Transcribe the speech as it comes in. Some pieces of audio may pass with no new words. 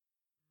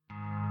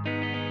The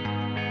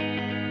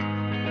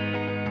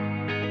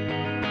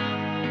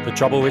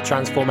Trouble with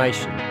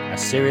Transformation, a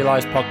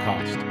serialised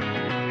podcast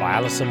by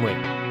Alison Wing.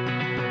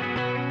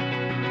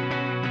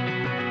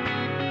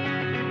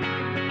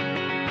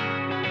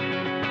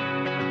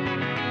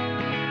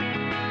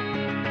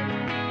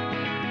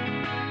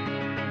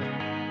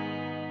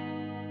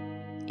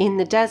 In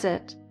the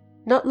desert,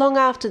 not long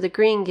after the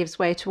green gives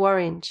way to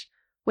orange,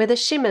 where the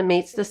shimmer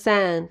meets the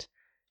sand,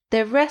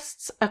 there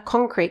rests a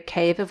concrete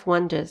cave of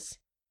wonders.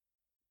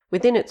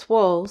 Within its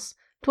walls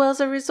dwells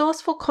a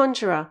resourceful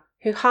conjurer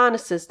who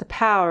harnesses the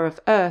power of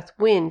earth,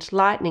 wind,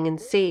 lightning, and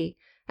sea,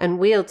 and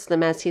wields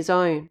them as his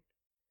own.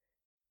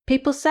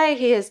 People say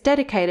he has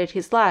dedicated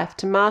his life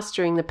to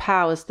mastering the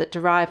powers that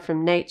derive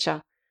from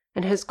nature,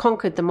 and has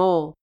conquered them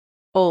all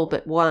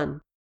but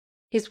one.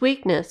 His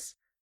weakness,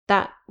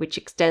 that which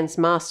extends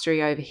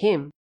mastery over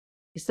him,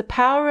 is the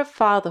power of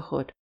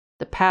fatherhood,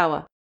 the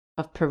power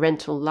of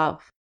parental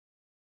love.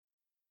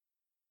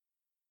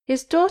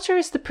 His daughter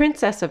is the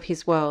princess of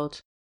his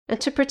world, and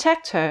to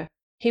protect her,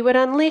 he would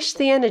unleash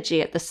the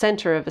energy at the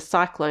centre of a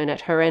cyclone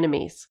at her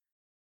enemies.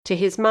 To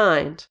his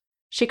mind,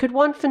 she could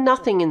want for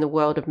nothing in the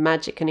world of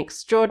magic and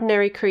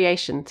extraordinary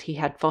creations he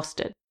had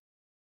fostered.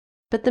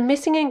 But the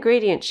missing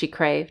ingredient she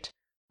craved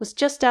was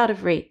just out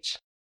of reach: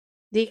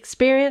 the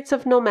experience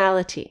of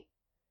normality.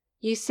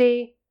 You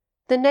see,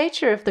 the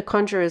nature of the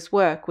conjurer's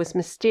work was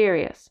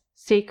mysterious,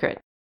 secret,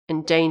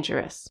 and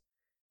dangerous,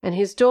 and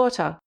his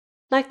daughter,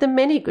 like the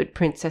many good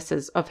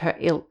princesses of her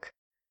ilk,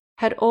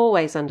 had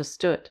always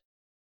understood.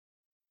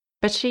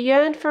 But she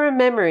yearned for a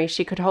memory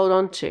she could hold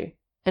on to,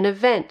 an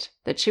event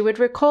that she would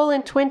recall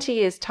in 20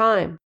 years'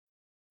 time,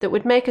 that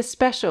would make a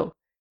special,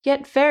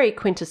 yet very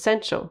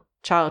quintessential,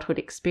 childhood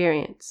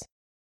experience.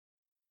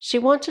 She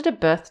wanted a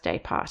birthday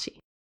party.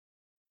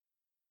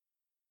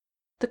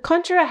 The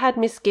conjurer had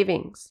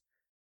misgivings.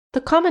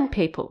 The common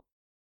people,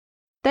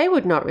 they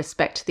would not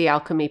respect the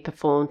alchemy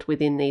performed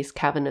within these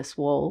cavernous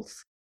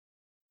walls.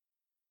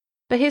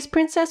 But his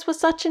princess was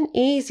such an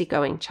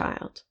easy-going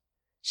child.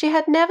 She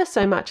had never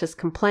so much as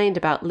complained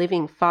about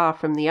living far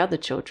from the other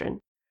children,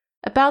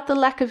 about the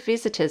lack of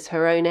visitors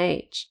her own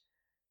age.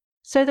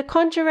 So the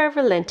conjurer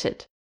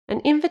relented,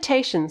 and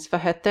invitations for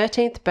her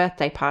 13th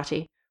birthday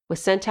party were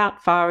sent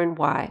out far and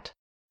wide.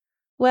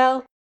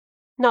 Well,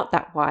 not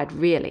that wide,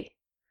 really.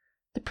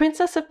 The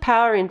Princess of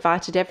Power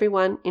invited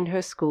everyone in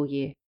her school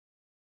year.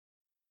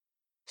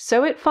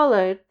 So it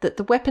followed that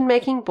the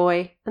weapon-making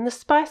boy and the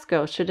Spice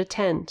Girl should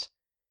attend.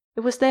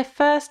 It was their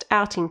first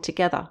outing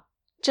together,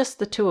 just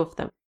the two of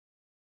them.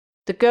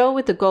 The girl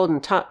with the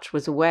golden touch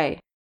was away,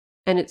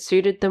 and it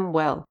suited them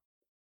well.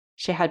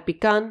 She had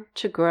begun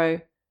to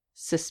grow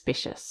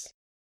suspicious.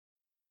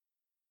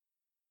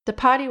 The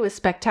party was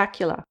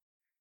spectacular,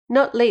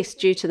 not least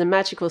due to the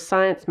magical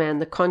science man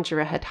the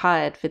conjurer had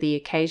hired for the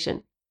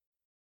occasion.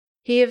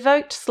 He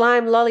evoked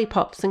slime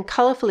lollipops and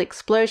colourful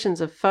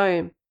explosions of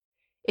foam.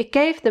 It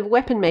gave the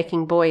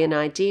weapon-making boy an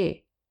idea.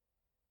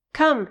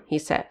 "Come," he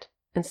said,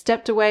 and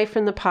stepped away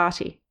from the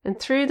party and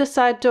through the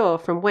side door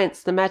from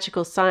whence the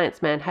magical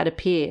science man had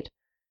appeared.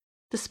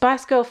 The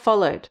Spice Girl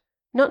followed,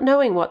 not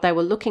knowing what they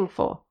were looking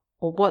for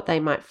or what they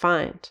might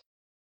find.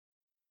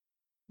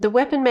 The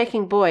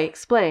weapon-making boy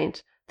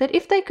explained that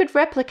if they could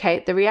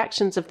replicate the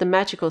reactions of the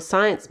magical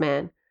science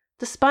man,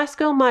 the Spice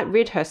Girl might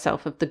rid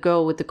herself of the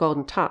girl with the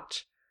golden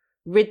touch.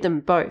 Rid them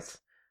both,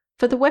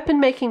 for the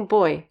weapon-making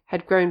boy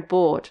had grown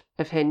bored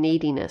of her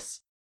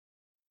neediness.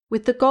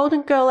 With the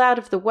golden girl out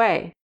of the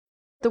way,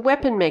 the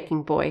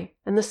weapon-making boy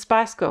and the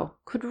Spice Girl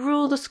could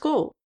rule the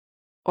school,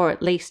 or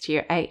at least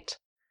year 8.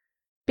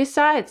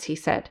 Besides, he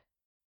said,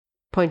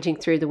 pointing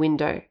through the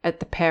window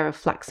at the pair of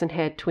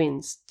flaxen-haired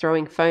twins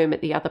throwing foam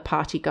at the other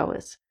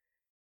party-goers,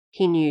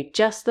 he knew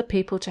just the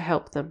people to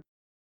help them.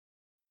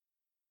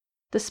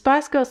 The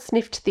Spice Girl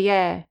sniffed the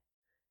air.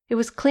 It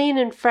was clean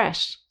and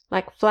fresh,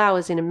 like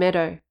flowers in a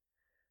meadow.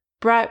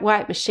 Bright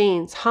white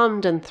machines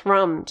hummed and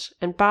thrummed,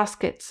 and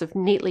baskets of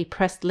neatly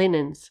pressed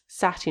linens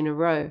sat in a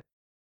row.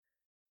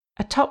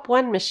 Atop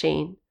one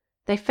machine,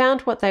 they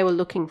found what they were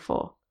looking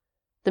for,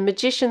 the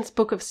Magician's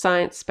Book of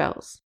Science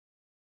Spells.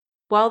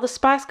 While the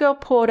Spice Girl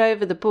pored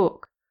over the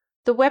book,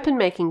 the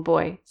weapon-making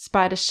boy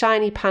spied a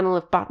shiny panel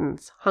of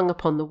buttons hung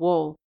upon the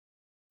wall.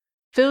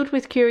 Filled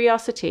with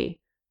curiosity,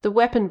 the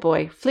weapon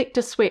boy flicked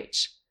a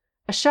switch.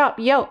 A sharp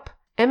yelp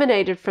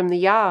emanated from the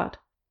yard.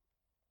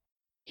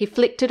 He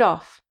flicked it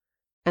off,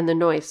 and the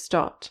noise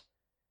stopped.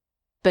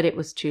 But it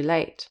was too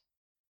late.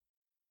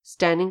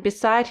 Standing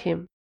beside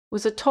him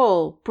was a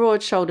tall,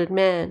 broad-shouldered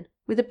man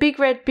with a big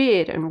red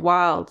beard and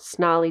wild,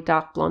 snarly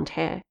dark blonde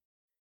hair.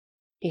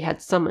 He had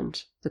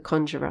summoned the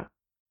conjurer.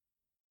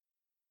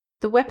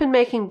 The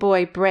weapon-making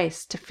boy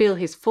braced to feel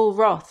his full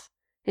wrath,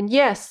 and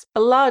yes, a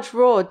large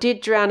roar did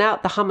drown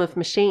out the hum of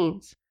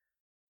machines.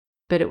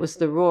 But it was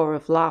the roar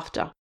of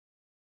laughter.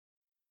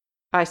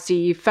 "I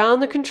see you've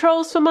found the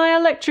controls for my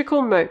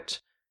electrical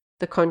moat,"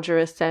 the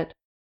conjurer said.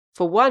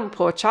 "For one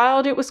poor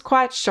child it was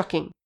quite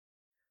shocking.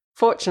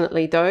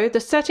 Fortunately, though, the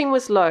setting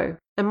was low,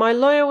 and my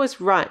lawyer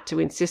was right to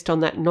insist on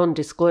that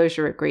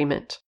non-disclosure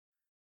agreement."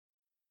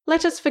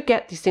 Let us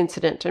forget this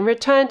incident and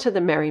return to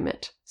the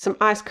merriment. Some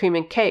ice cream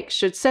and cake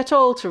should set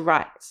all to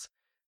rights.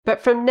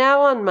 But from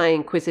now on, my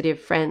inquisitive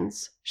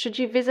friends, should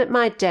you visit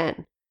my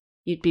den,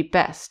 you'd be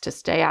best to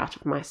stay out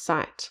of my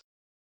sight."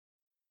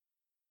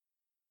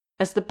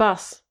 As the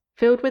bus,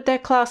 filled with their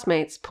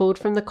classmates, pulled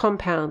from the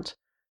compound,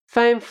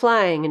 foam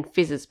flying and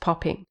fizzes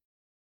popping,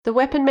 the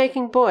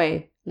weapon-making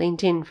boy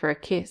leaned in for a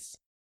kiss.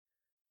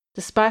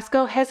 The Spice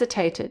Girl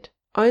hesitated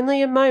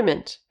only a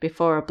moment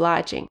before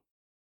obliging.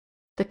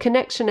 The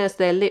connection as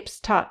their lips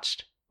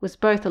touched was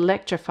both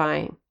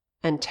electrifying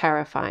and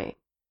terrifying.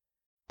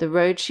 The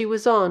road she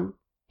was on,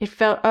 it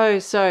felt oh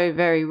so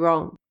very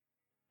wrong.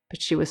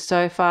 But she was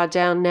so far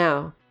down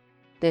now,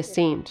 there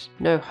seemed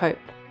no hope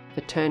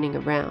for turning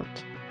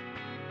around.